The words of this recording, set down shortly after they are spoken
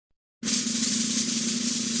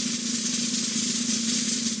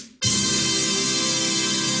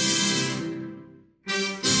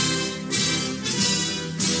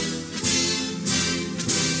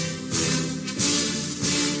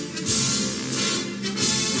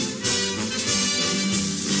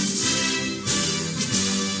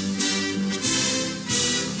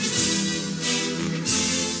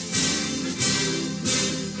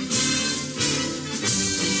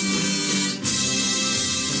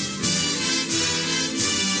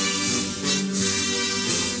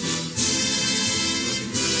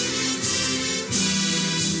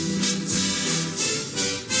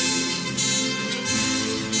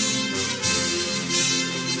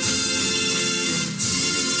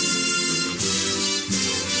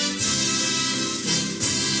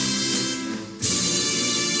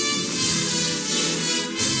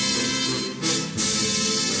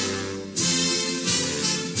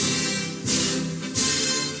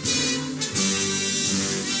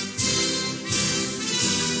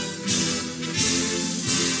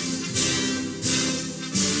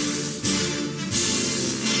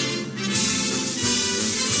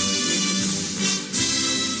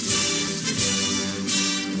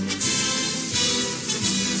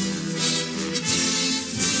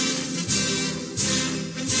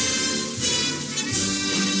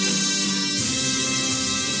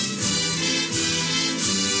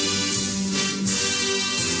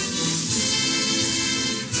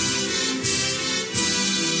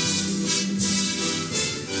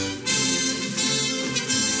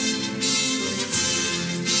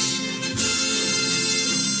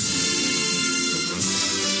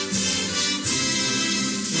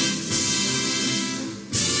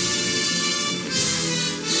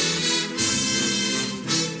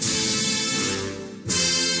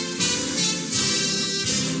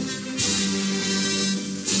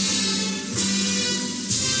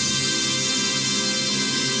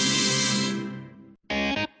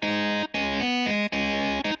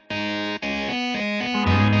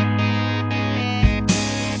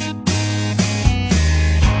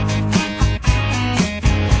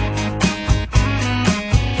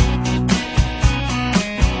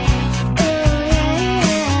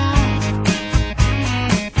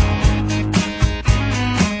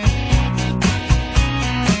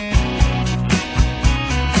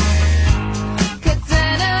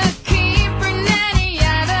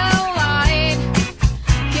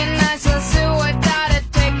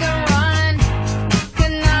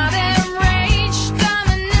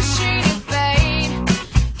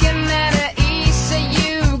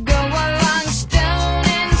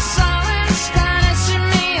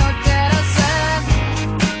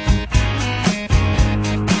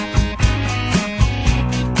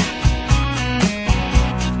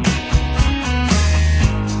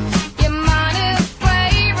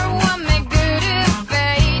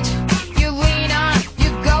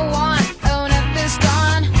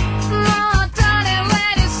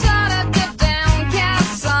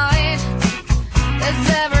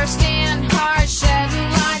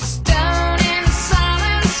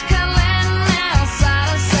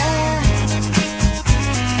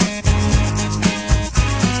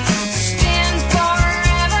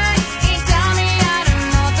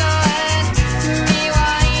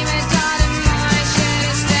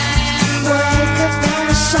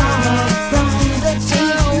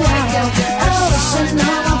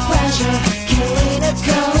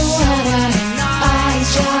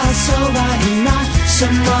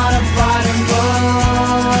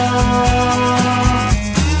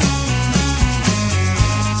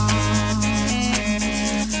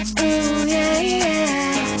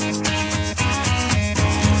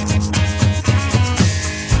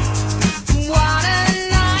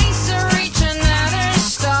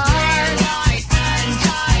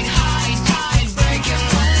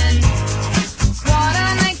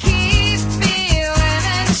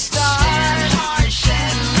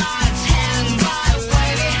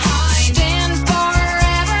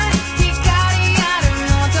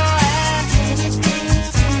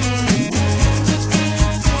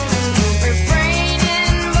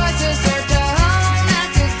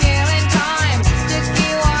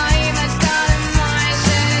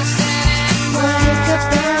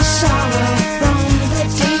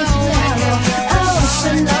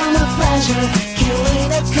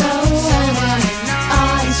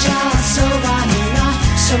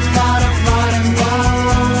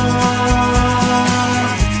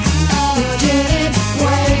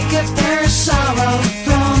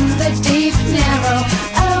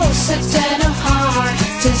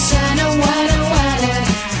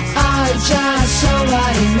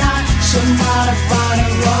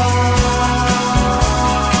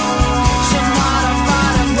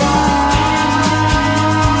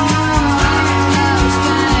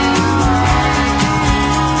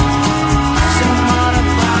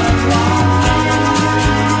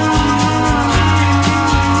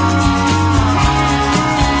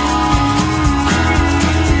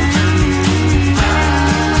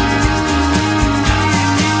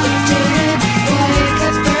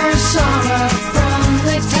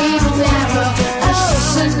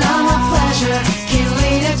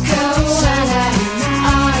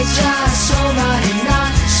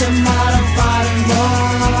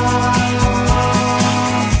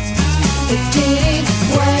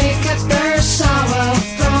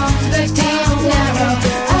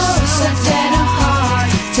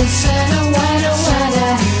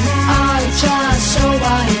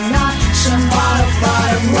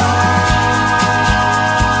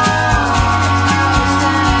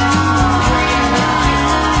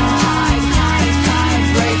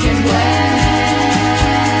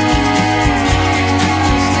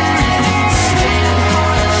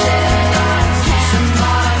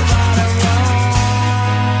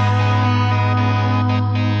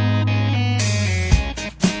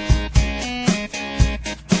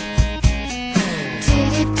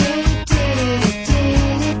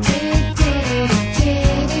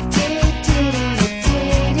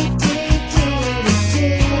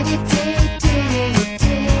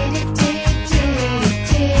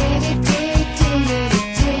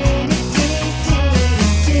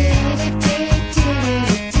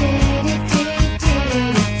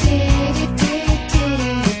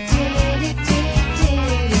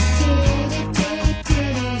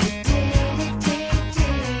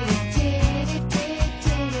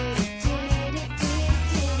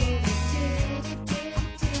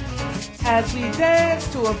as we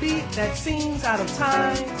dance to a beat that seems out of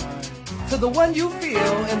time, to the one you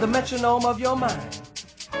feel in the metronome of your mind.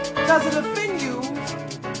 Does it offend you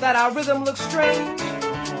that our rhythm looks strange,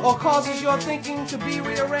 or causes your thinking to be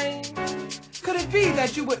rearranged? Could it be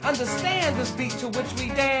that you would understand this beat to which we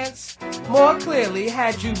dance more clearly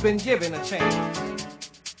had you been given a chance?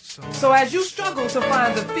 So as you struggle to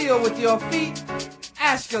find the feel with your feet,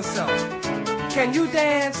 ask yourself, can you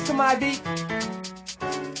dance to my beat?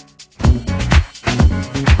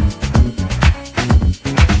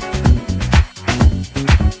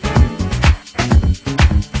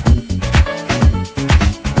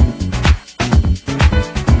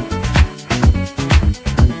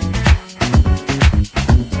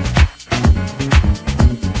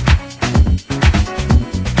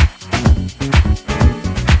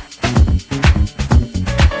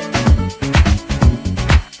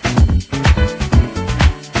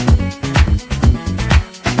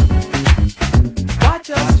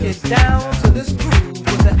 Down to this groove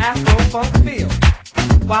with the Afro-funk feel,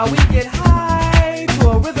 while we get high to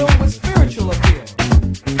a rhythm with spiritual appeal.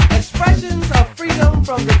 Expressions of freedom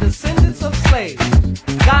from the descendants of slaves.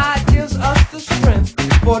 God gives us the strength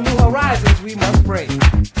for new horizons we must break.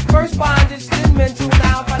 First bondage, then mental,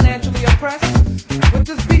 now financially oppressed. With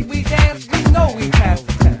this beat we dance, we know we passed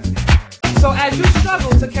the test. So as you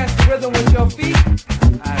struggle to catch the rhythm with your feet,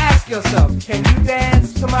 ask yourself, can you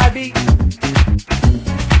dance to my beat?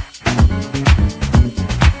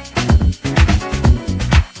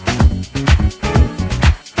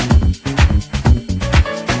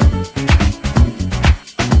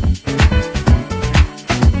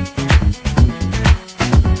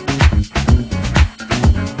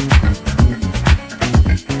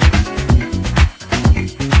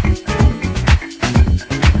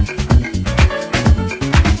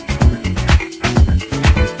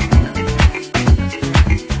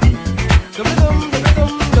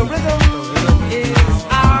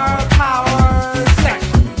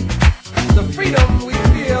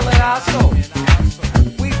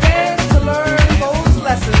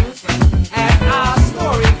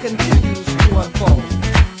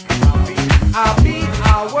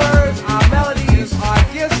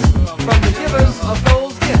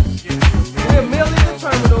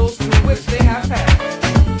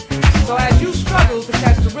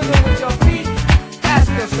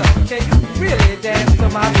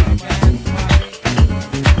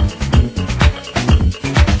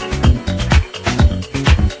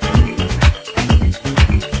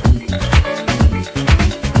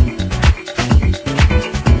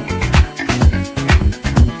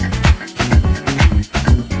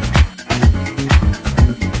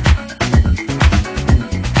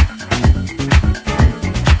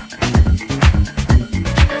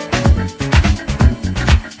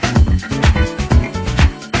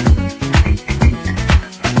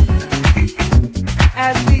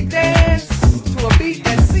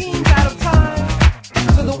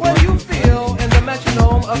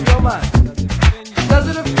 Does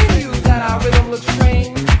it offend you that our rhythm looks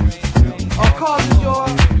strange, or causes your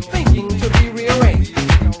thinking to be rearranged?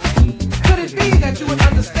 Could it be that you would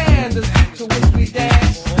understand the beat to which we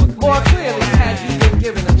dance more clearly had you been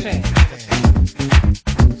given a chance?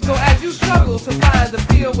 So as you struggle to find the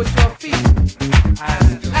feel with your feet,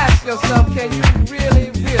 ask yourself, can you really,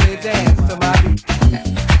 really dance to my beat?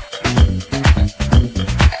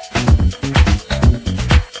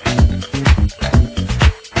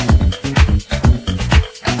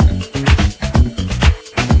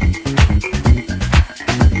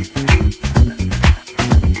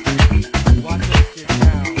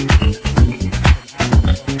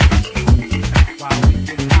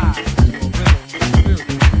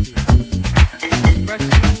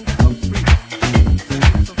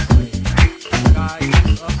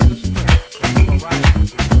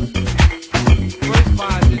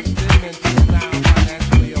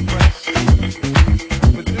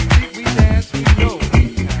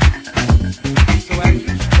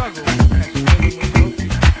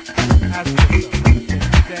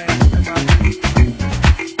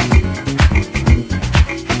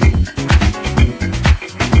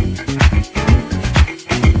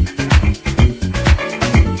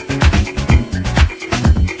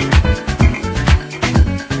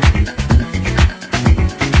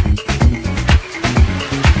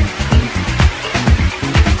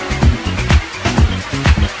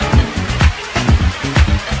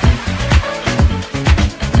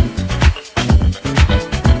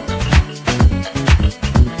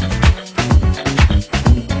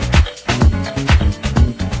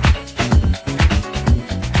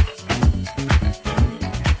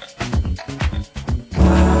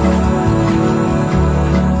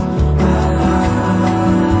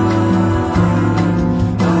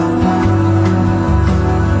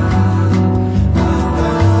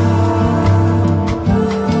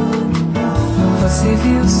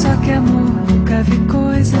 amor, nunca vi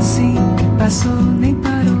coisa assim. Passou, nem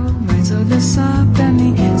parou, mas olha só pra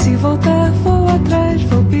mim. Se voltar, vou atrás,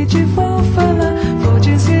 vou pedir, vou falar. Vou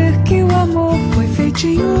dizer que o amor foi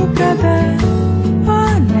feitinho pra dar.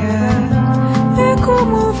 Olha, é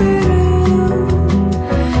como o verão,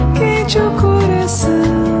 quente o coração.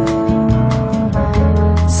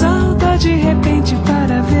 Solta de repente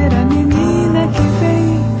para ver a menina que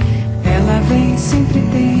vem. Ela vem, sempre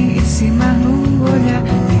tem esse mar no olhar.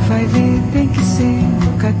 E vai ver, tem que ser,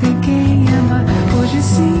 nunca tem quem amar. Hoje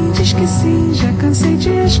sim, diz que sim, já cansei de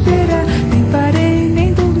esperar. Nem parei,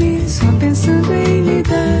 nem dormi, só pensando em lhe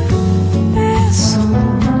dar. Peço,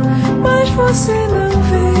 mas você não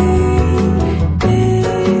vem.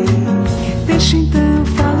 Deixa então,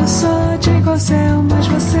 falo só, digo ao céu, mas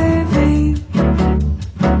você vem.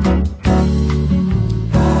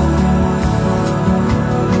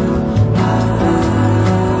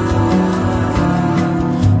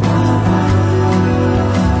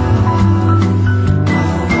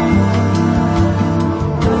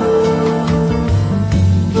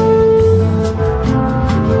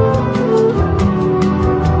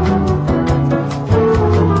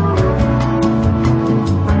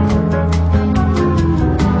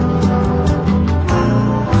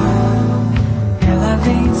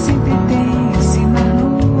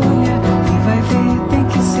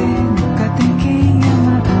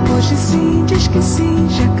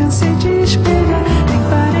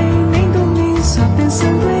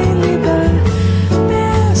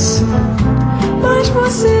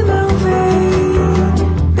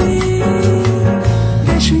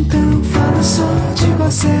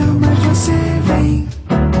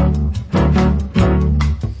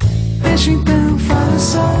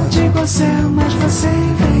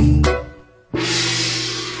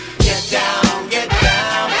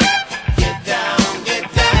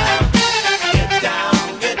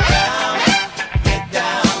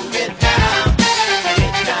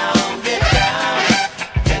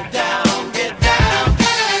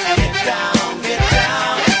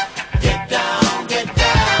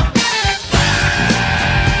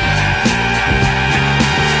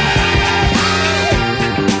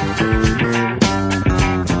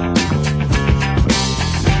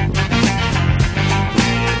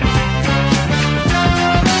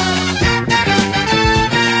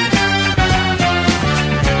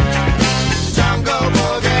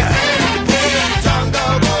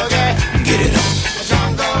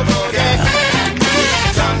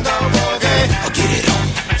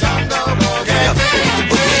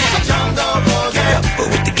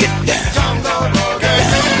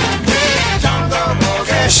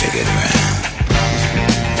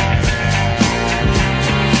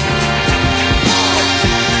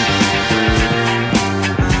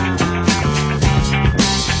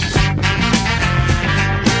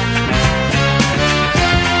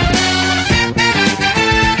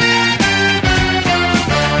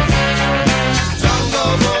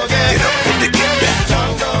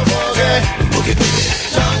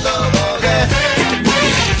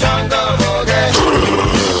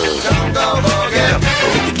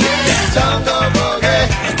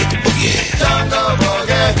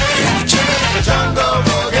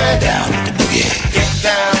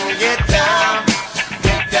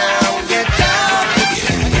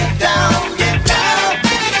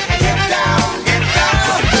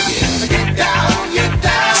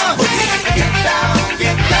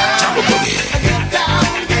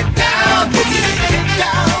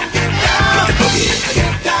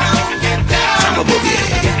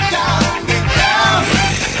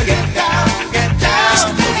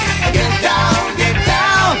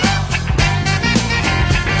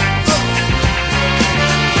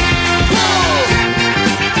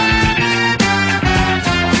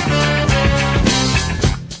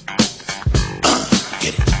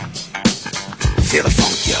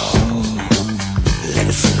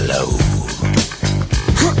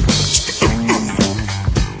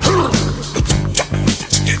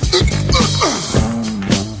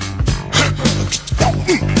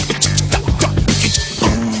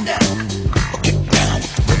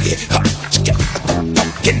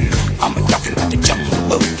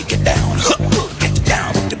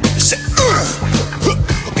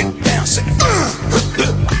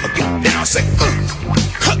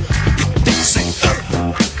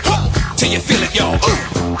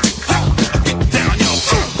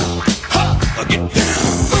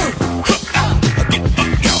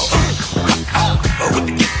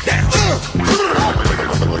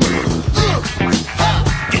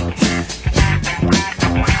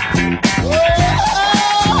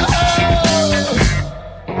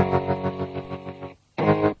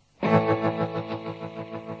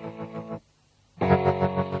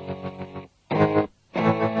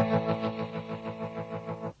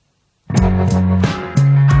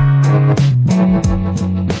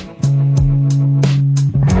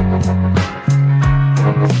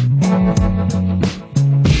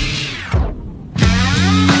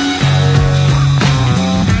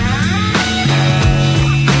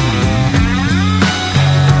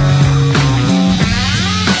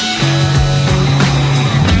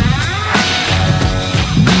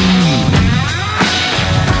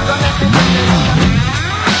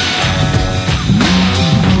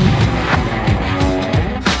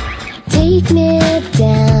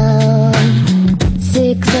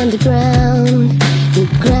 underground, the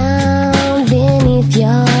ground beneath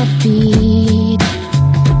your feet,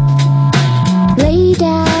 laid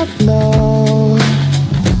out low,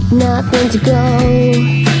 nothing to go,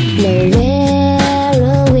 nowhere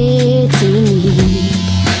away to meet.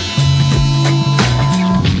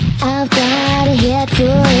 I've got a head full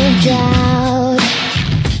of drought,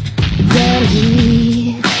 down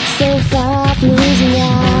here, so far off losing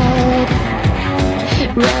out.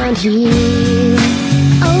 Round here,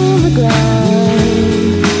 on the ground,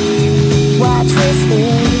 watch this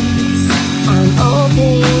space, I'm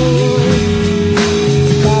open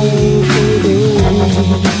to following through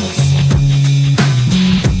grace.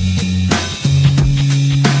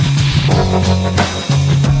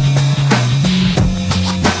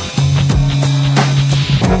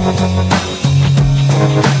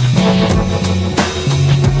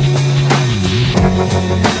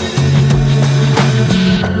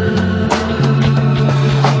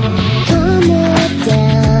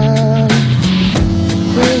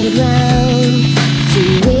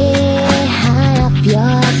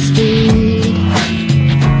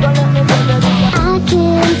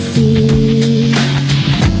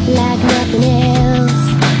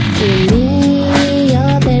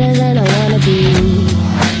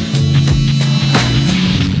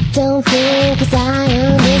 Don't think 'cause I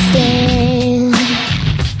understand,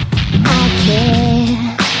 I care.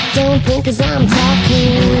 Don't think 'cause I'm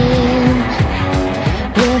talking,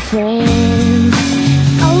 we're friends.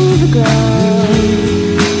 Overgrown,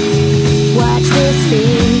 watch this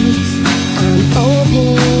space, I'm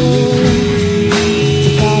open to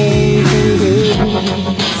following from grace.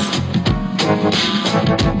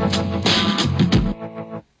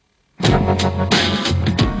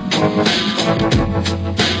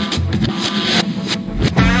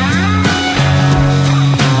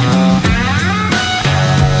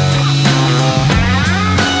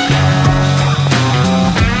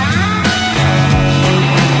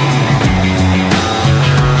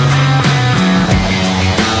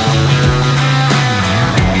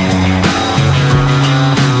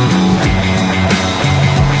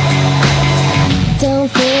 Don't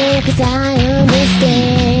think 'cause I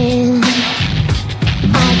understand,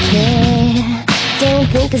 I care. Don't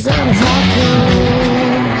think 'cause I'm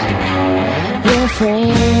talking, we're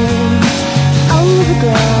friends.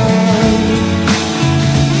 Overgrown,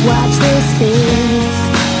 watch this space,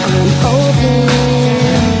 I'm open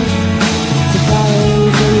to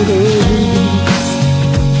following from grace.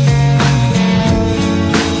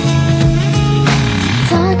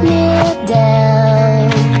 Talk me down,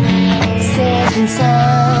 safe and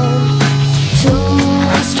sound, too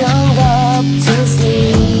strong up to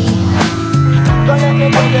sleep. Wear me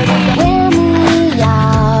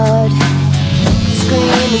out,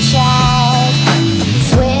 scream and shout,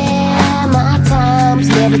 swear my time's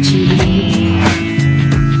never cheap.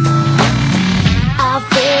 I'll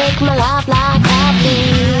fake my life like I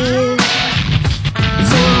live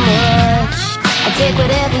too much, I take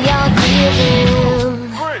whatever you're giving,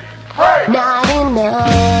 not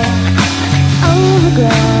enough.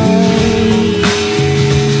 Overground,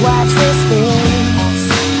 watch this space,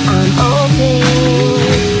 I'm open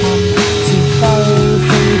to following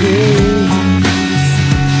from grace.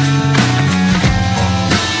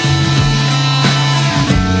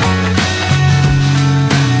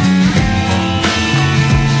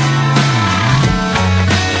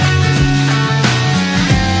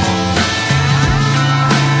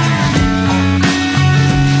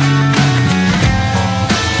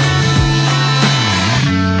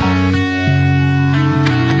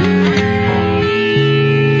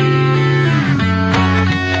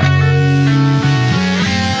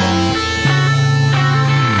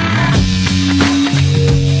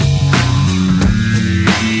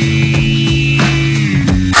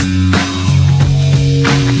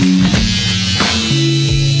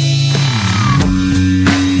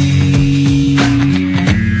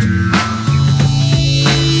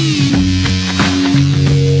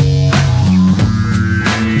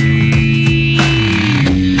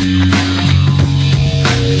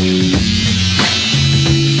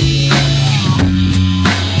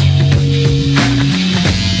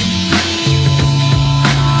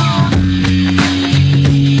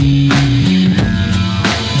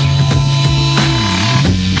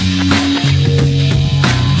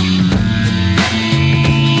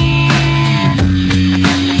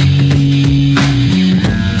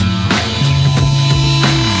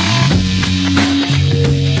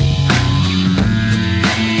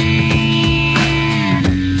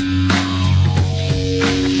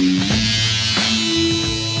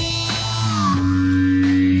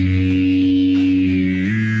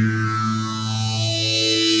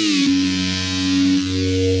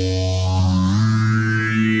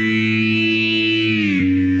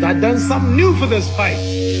 done something new for this fight.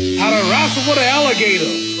 I done wrestled with an alligator.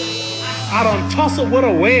 I done tussled with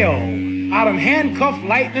a whale. I done handcuffed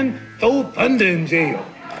lightning, throw thunder in jail.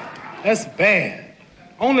 That's bad.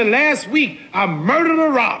 Only last week, I murdered a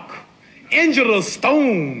rock, injured a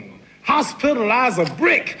stone, hospitalized a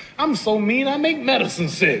brick. I'm so mean, I make medicine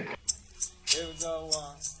sick. Here we go,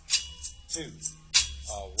 1, 2. 1,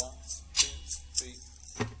 2, 3.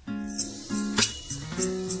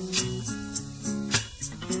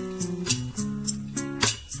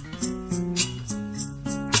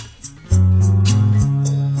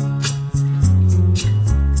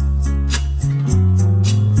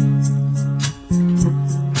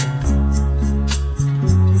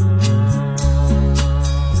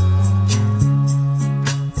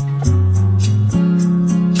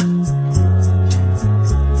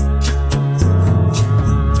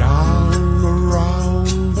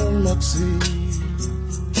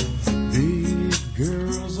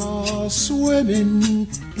 Swimming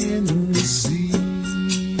in the sea.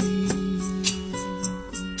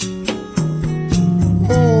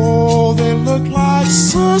 Oh, they look like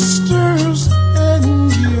sisters in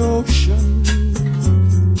the ocean.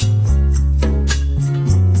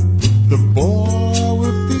 The boy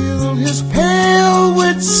will fill his pail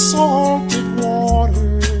with salted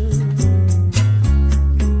water,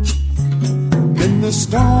 then the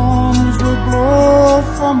storms will blow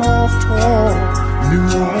from off toward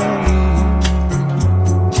New Orleans.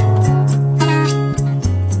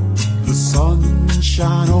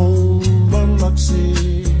 Shine on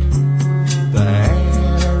Biloxi. The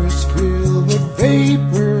air is filled with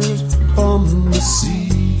vapors from the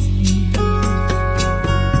sea,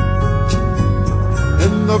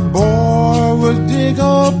 and the boy will dig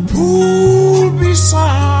a pool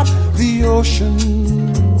beside the ocean.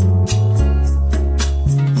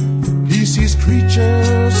 He sees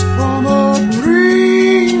creatures from a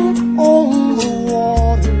dream on the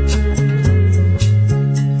water.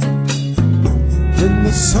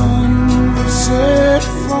 The sun will set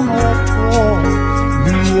from off toward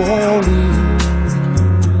New Orleans.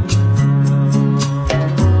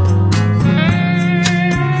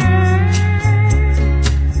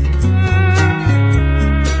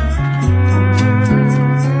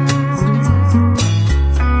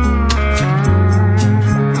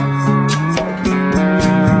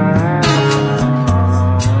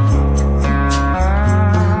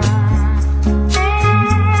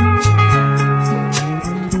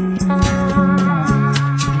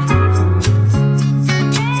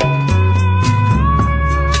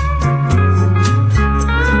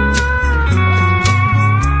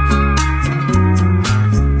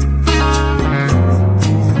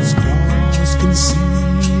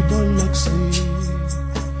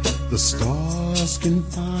 The stars can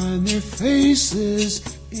find their faces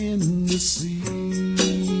in the sea.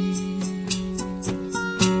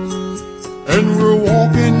 And we're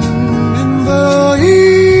walking in the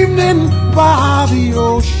evening by the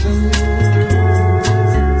ocean.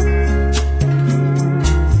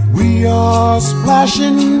 We are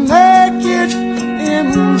splashing naked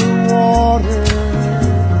in the water.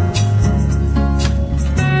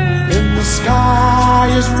 And the sky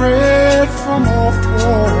is red from off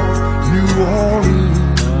toward New Orleans.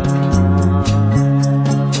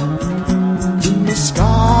 And the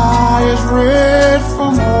sky is red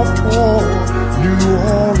from off toward New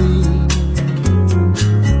Orleans.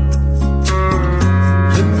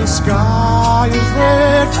 And the sky is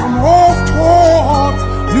red from off toward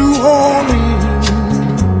New Orleans.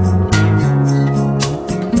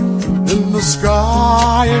 And the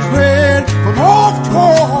sky is red from off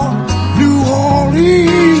toward New Orleans.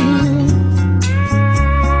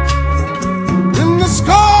 And the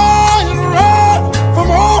sky is red from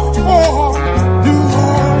off toward New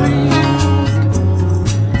Orleans.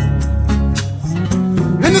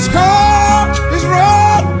 And the sky is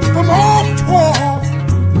red from off toward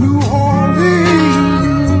New Orleans.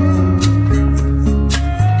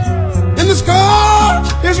 And the sky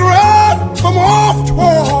is red from off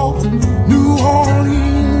toward New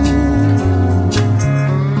Orleans.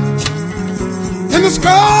 And the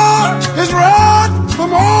sky is red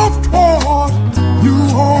from off toward New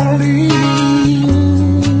Orleans.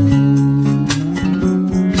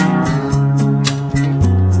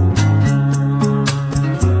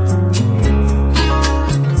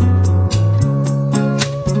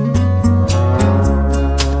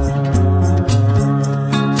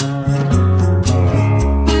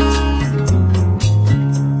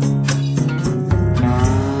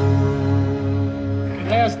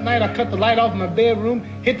 Last night I cut the light off in my bedroom,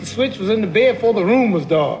 hit the switch, was in the bed before the room was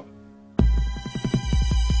dark.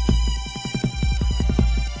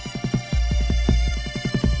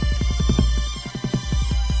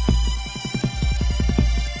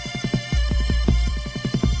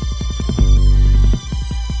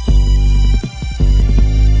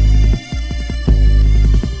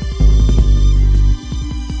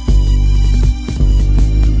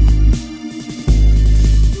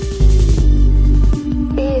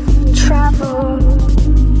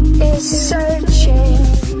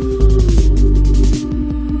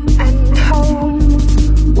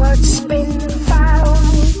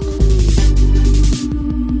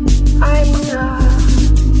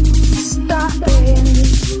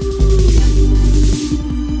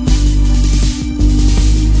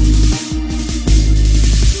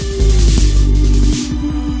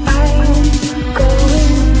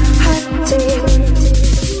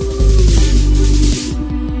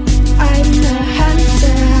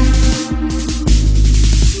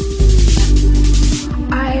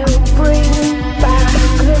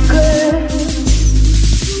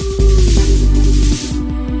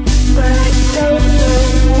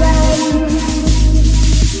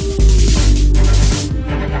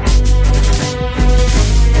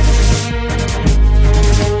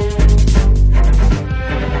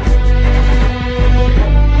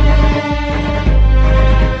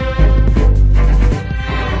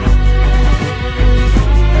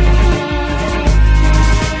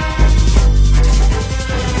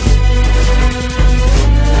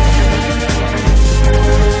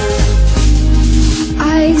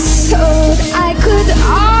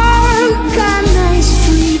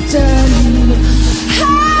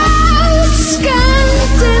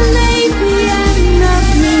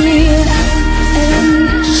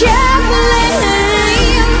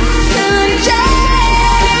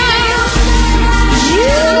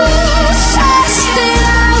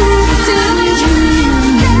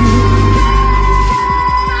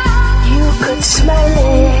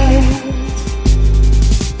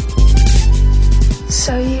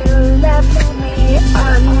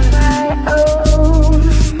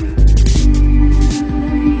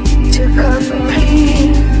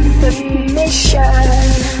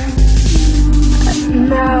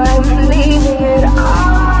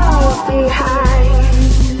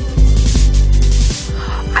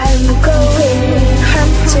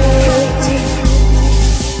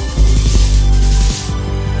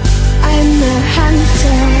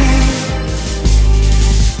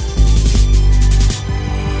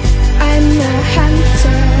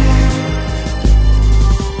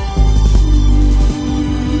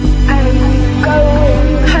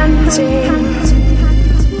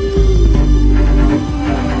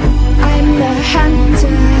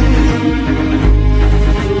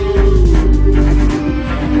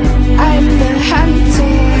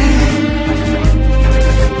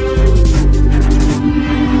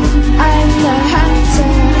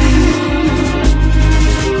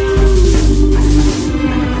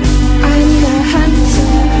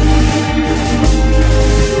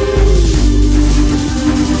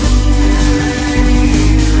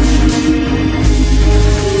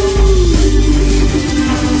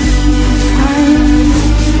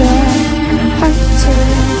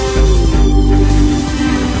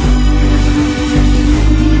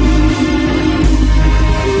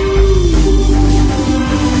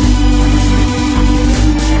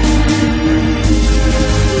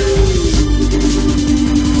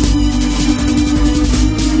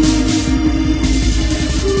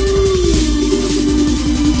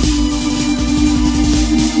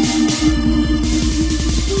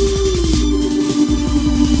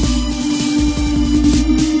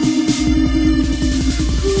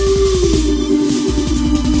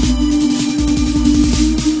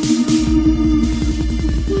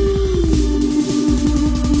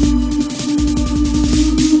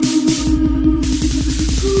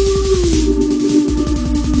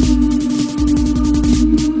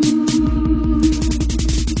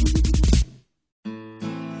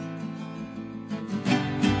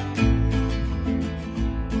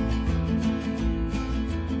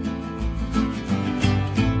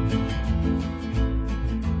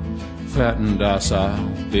 fat and docile,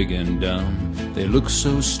 big and dumb. They look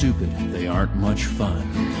so stupid, they aren't much fun.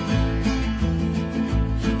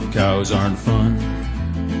 Cows aren't fun.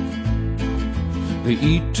 They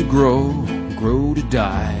eat to grow, grow to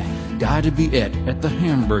die, die to be et at the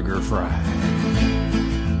hamburger fry.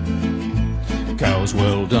 Cows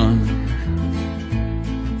well done.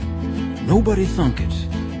 Nobody thunk it,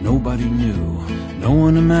 nobody knew. No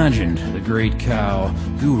one imagined the great cow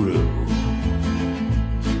guru.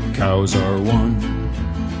 Cows are one.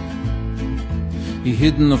 He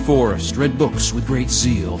hid in the forest, read books with great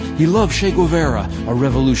zeal. He loved Che Guevara, a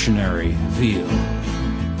revolutionary veal.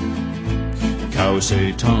 Cows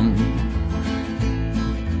say tongue.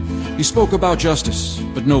 He spoke about justice,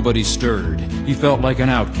 but nobody stirred. He felt like an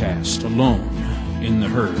outcast, alone in the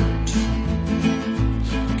herd.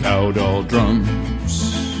 Cow doll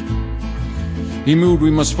drums. He moved,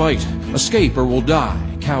 we must fight, escape or we'll die.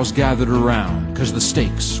 Cows gathered around, 'cause the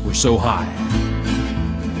stakes were so high.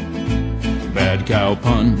 Bad cow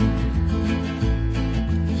pun.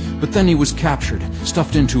 But then he was captured,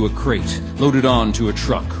 stuffed into a crate, loaded onto a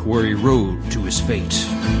truck where he rode to his fate.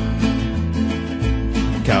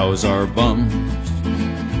 Cows are bummed.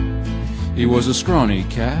 He was a scrawny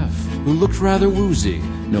calf who looked rather woozy.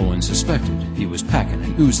 No one suspected he was packing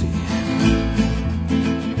an Uzi.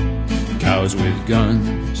 Cows with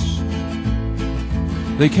guns.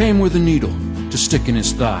 They came with a needle to stick in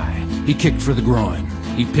his thigh. He kicked for the groin.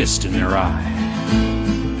 He pissed in their eye.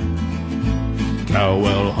 Cow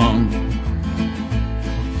well hung.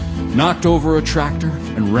 Knocked over a tractor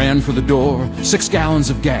and ran for the door. 6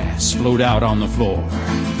 gallons of gas flowed out on the floor.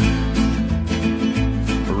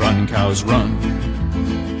 Run, cows, run.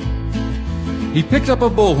 He picked up a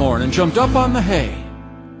bullhorn and jumped up on the hay.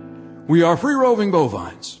 We are free-roving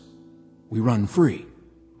bovines. We run free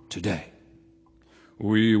today.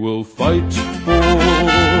 We will fight for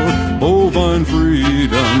bovine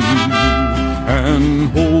freedom and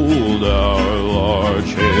hold our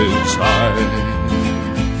large heads high.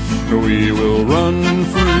 We will run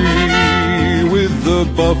free with the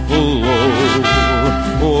buffalo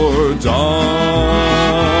or die.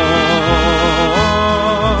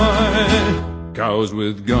 Cows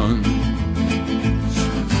with guns.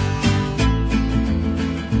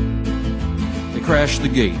 Crashed the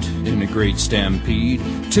gate in a great stampede,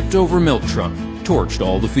 tipped over a milk truck, torched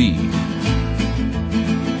all the feed.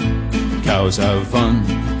 Cows have fun.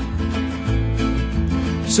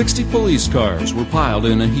 60 police cars were piled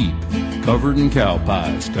in a heap, covered in cow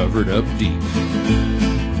pies, covered up deep.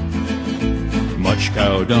 Much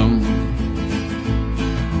cow dung.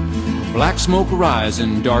 Black smoke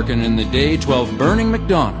rising, darkening the day. 12 burning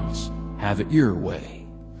McDonald's. Have it your way.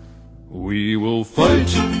 We will fight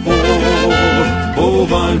for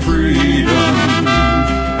bovine freedom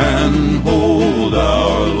and hold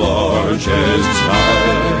our large heads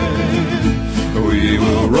high. We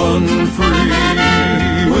will run free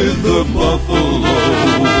with the buffalo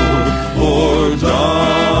or die.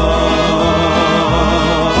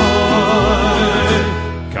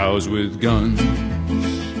 Cows with guns.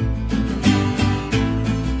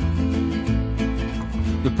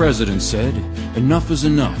 The president said, enough is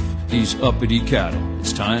enough. These uppity cattle,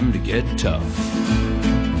 it's time to get tough.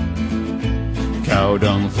 Cow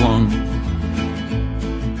dung flung.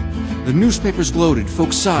 The newspapers gloated,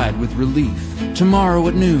 folks sighed with relief. Tomorrow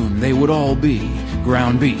at noon they would all be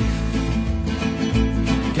ground beef.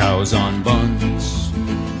 Cows on buns.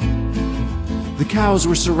 The cows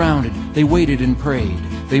were surrounded, they waited and prayed.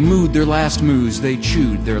 They mooed their last moos, they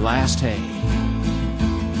chewed their last hay.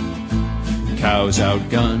 Cows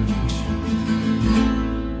outgunned.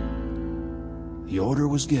 The order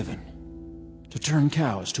was given to turn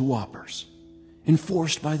cows to whoppers,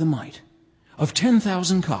 enforced by the might of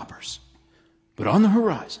 10,000 coppers. But on the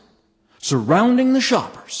horizon, surrounding the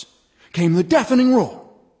shoppers, came the deafening roar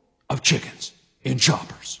of chickens in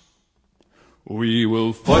choppers. We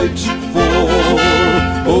will fight for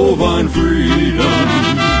bovine freedom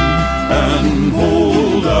and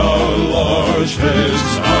hold our large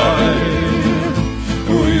heads high.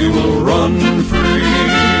 We will run free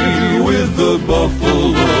with the buffalo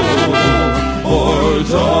or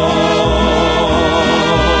die.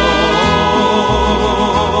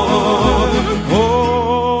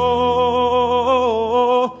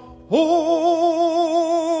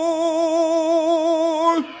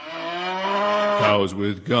 Cows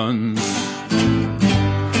with guns.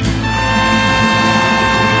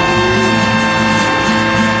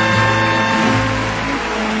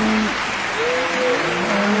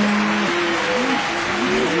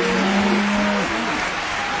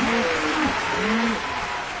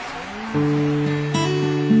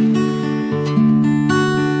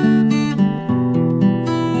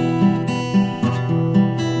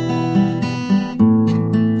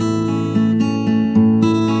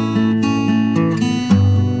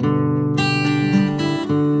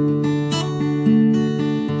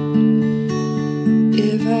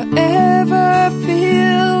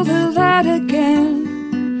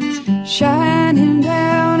 shining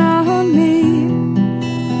down on me.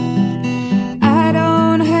 I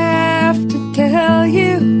don't have to tell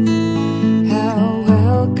you how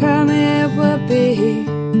welcome it will be.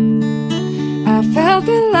 I felt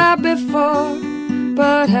the light before,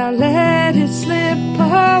 but I let it slip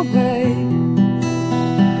away.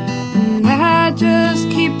 And I just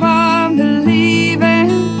keep on believing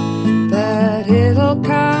that it'll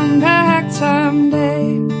come back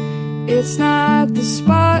someday. It's not the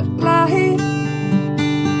spotlight,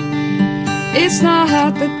 it's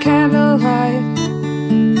not the candlelight,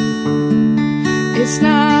 it's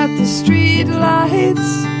not the street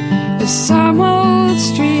lights, it's some old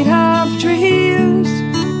street of dreams.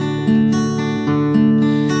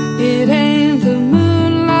 It ain't the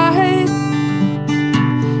moonlight,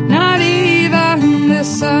 not even the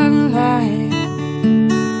sunlight,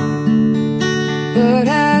 but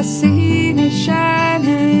I seen it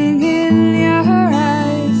shining in your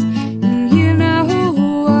eyes, and you know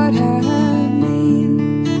what I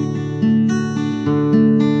mean.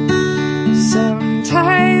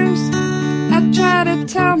 Sometimes I try to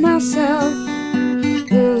tell myself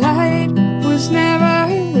the light was never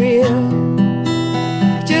real,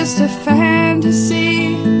 just a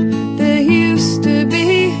fantasy that used to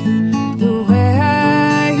be the way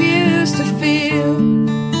I used to feel.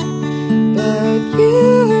 But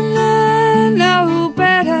you and I know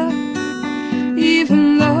better,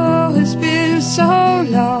 even though it's been so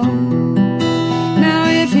long. Now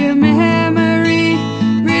if your memory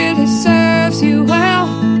really serves you well,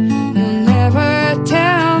 you'll never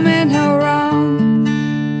tell me no wrong.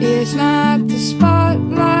 It's not the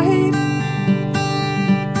spotlight,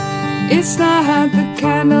 it's not the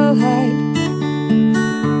candlelight,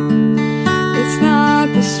 it's not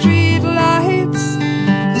the street lights,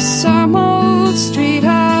 it's some old street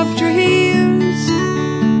of dreams.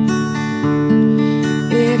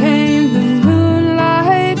 It ain't the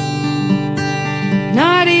moonlight,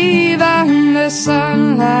 not even the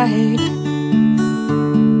sunlight,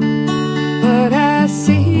 but I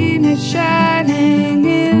seen it shining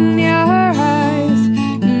in your eyes,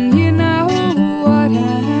 and you know what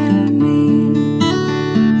I mean.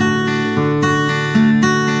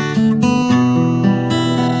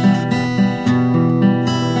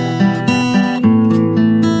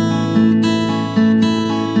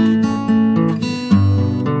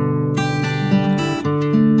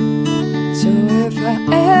 So if I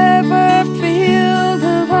ever feel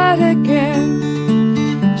the light again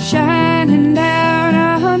shining down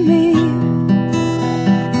on me,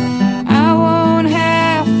 I won't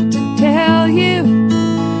have to tell you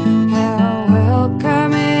how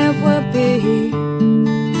welcome it will be.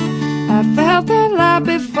 I felt that light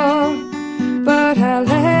before, but I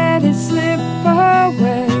let it slip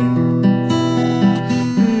away.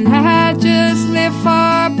 And I just live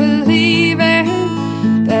for believing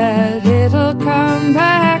that it'll come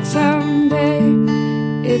back someday.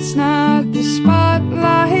 It's not the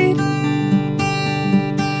spotlight,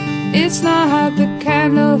 it's not the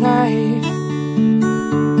candlelight,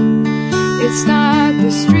 it's not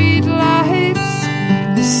the street lights,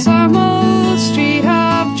 it's some old street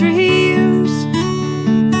of dreams.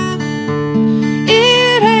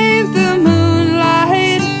 It ain't the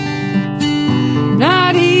moonlight,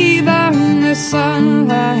 not even the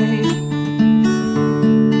sunlight,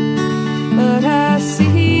 but I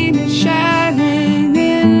seen it shining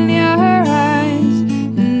in your eyes,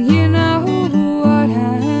 and you know what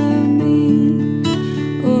I mean.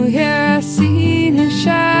 Oh yeah, I seen it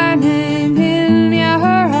shining in your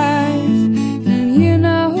eyes, and you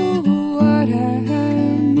know what I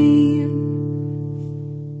mean.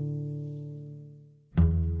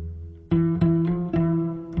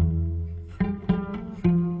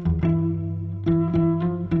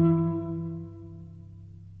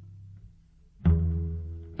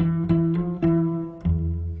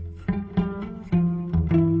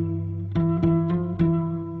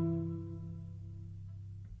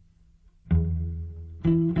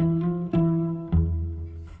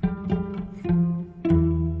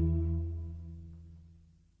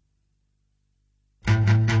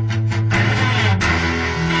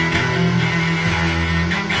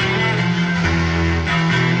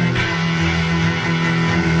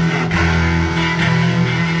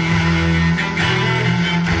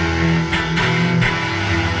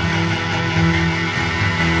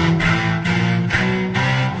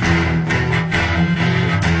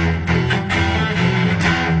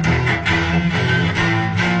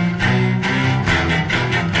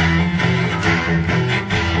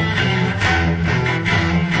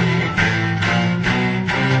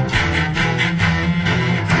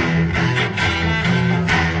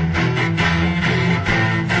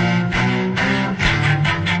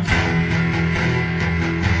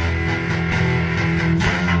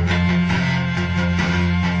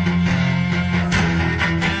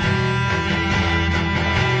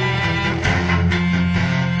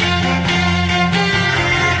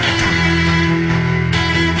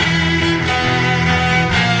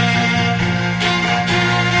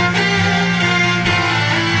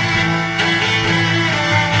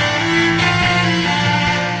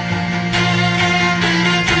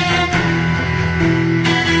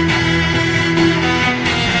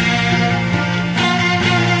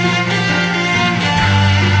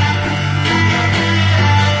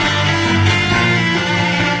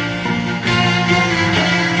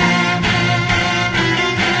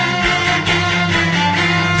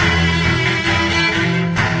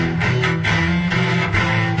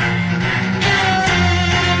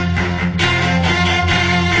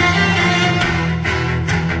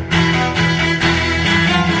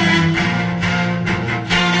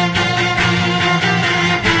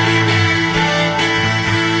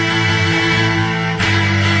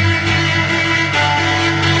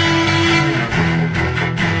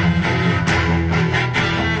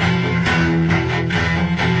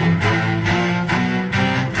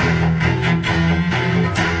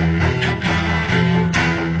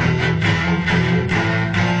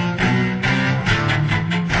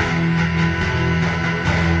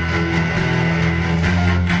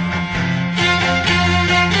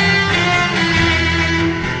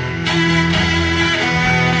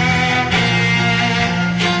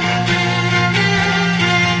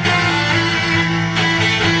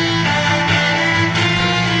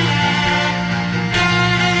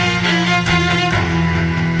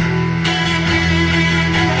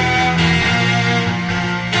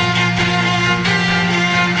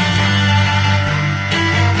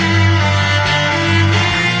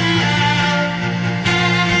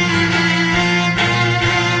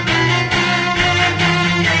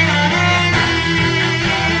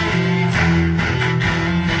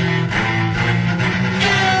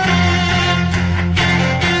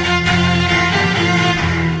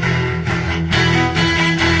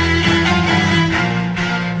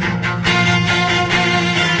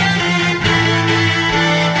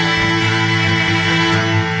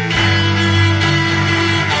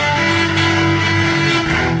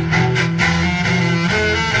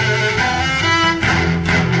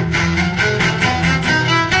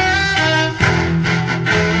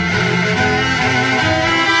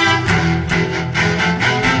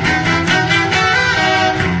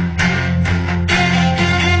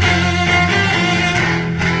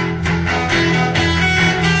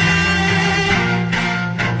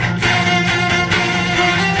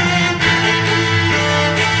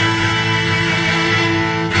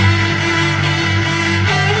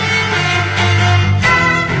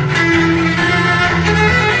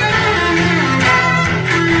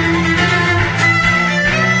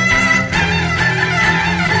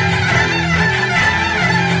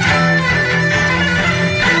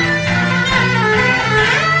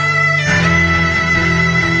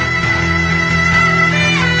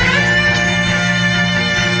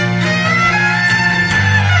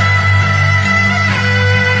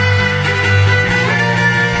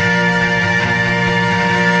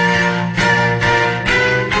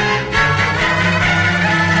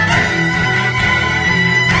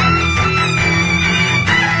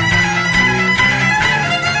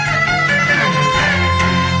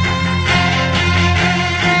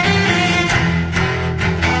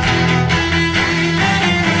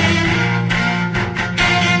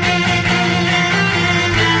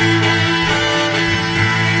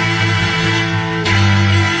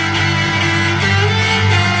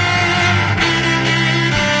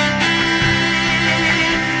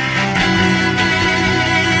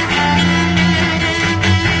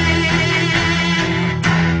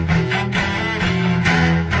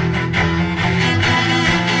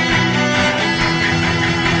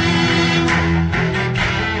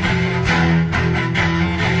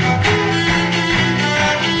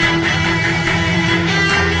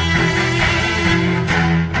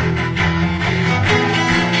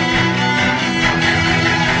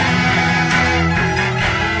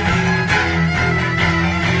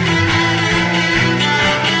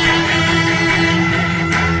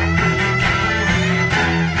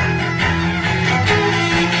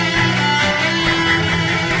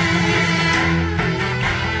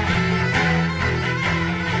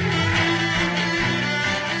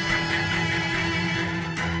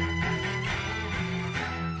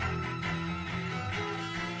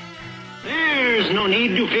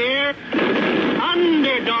 need to fear.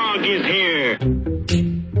 Underdog is here.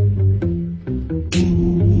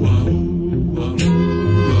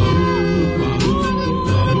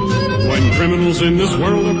 When criminals in this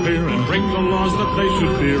world appear and break the laws that they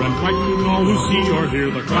should fear and frighten all who see or hear,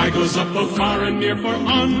 the cry goes up both far and near for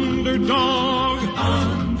underdog.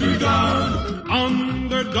 Underdog.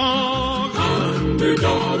 Underdog.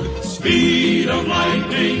 Underdog. Speed of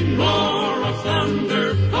lightning, roar of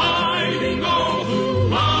thunder, fighting all who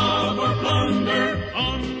rob or plunder.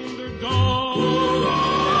 Underdog.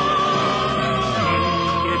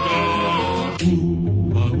 Underdog.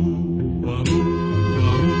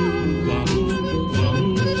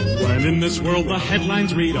 When in this world the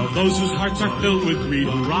headlines read of those whose hearts are filled with greed,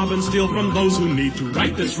 who rob and steal from those who need to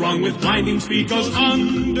right this wrong with blinding speed, goes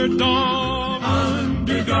underdog.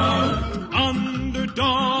 Underdog.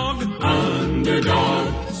 Underdog,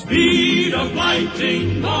 underdog, speed of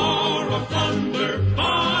lightning, roar of thunder,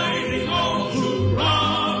 fighting all who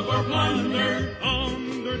rob or plunder.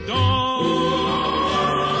 Underdog,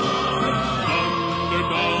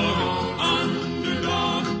 underdog,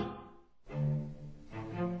 underdog.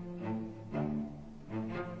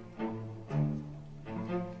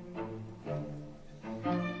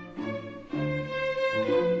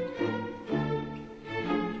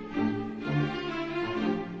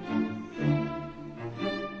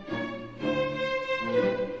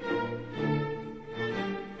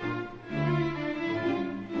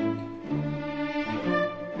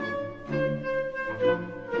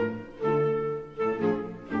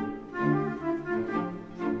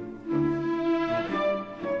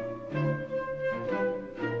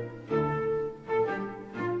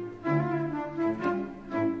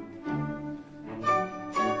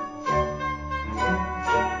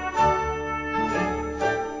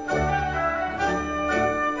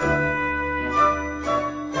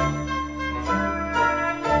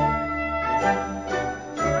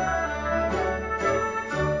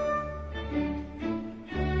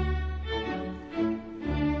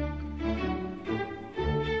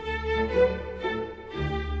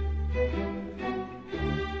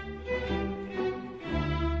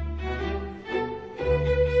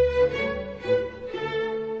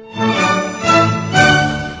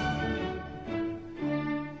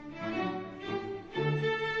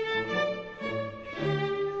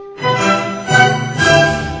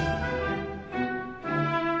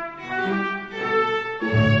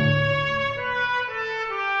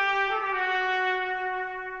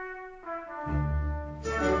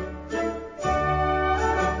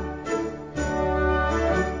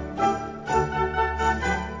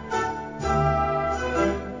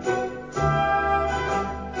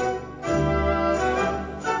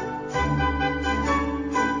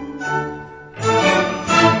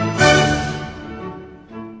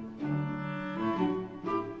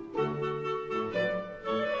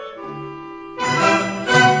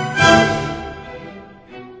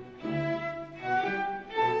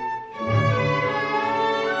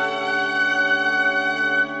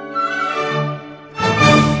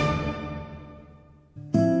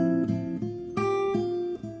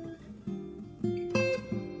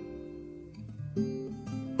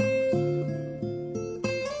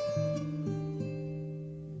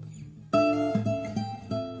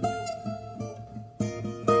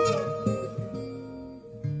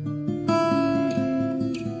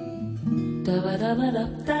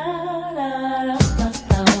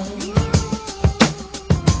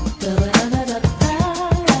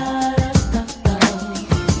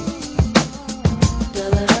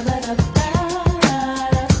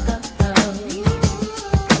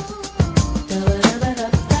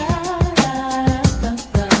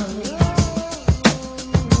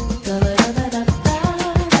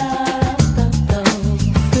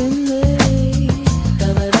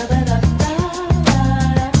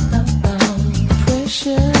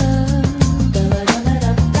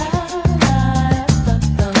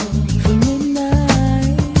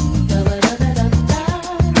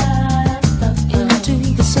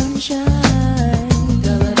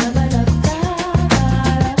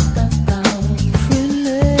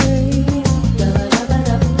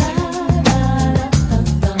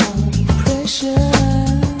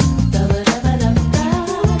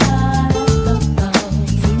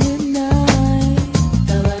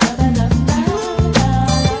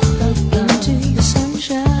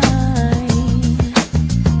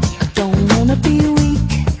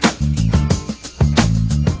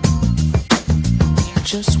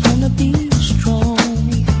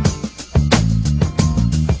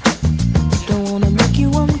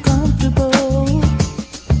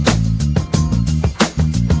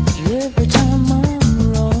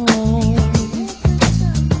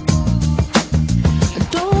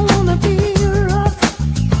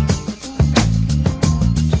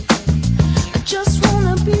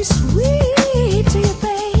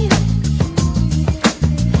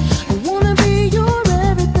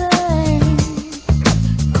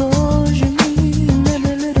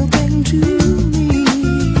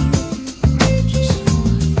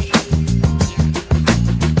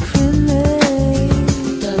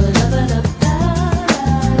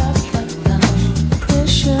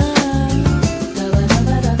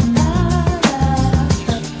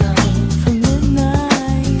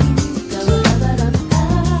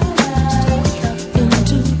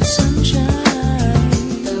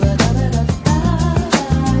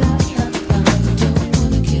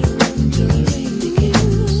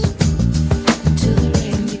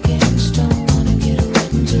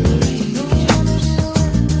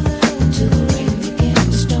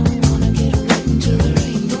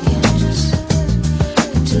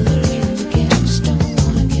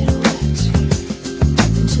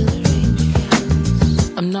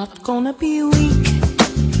 I'm not gonna be weak.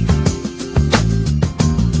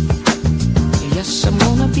 Yes, I'm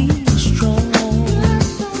gonna be